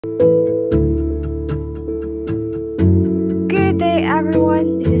Good day,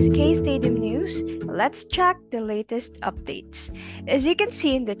 everyone. This is K Stadium News. Let's check the latest updates. As you can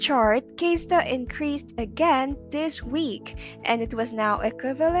see in the chart, KSTA increased again this week, and it was now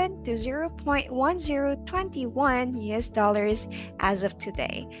equivalent to 0.1021 US dollars as of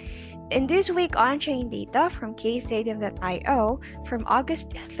today. In this week on-chain data from kstadium.io, from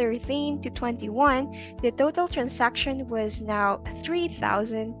August 13 to 21, the total transaction was now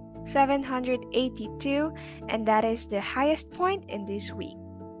 3,782, and that is the highest point in this week.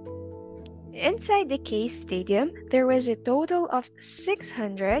 Inside the KStadium, there was a total of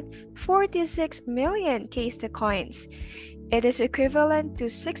 646 million KSTA coins. It is equivalent to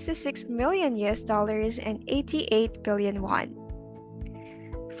 66 million US dollars and 88 billion won.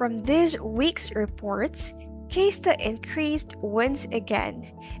 From this week's reports, KSTA increased once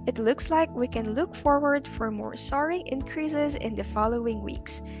again. It looks like we can look forward for more soaring increases in the following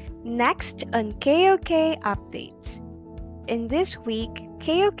weeks. Next on KOK updates. In this week,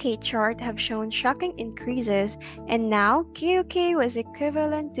 KOK chart have shown shocking increases, and now KOK was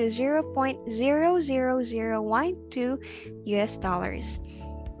equivalent to 0.00012 US dollars.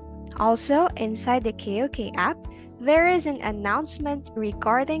 Also, inside the KOK app, there is an announcement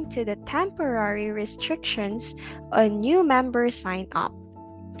regarding to the temporary restrictions on new members sign up.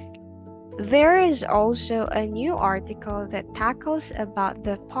 There is also a new article that tackles about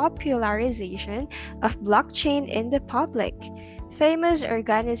the popularization of blockchain in the public. Famous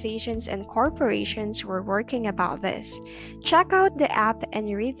organizations and corporations were working about this. Check out the app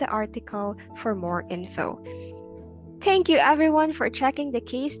and read the article for more info. Thank you everyone for checking the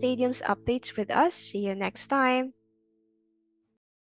K Stadium's updates with us. See you next time.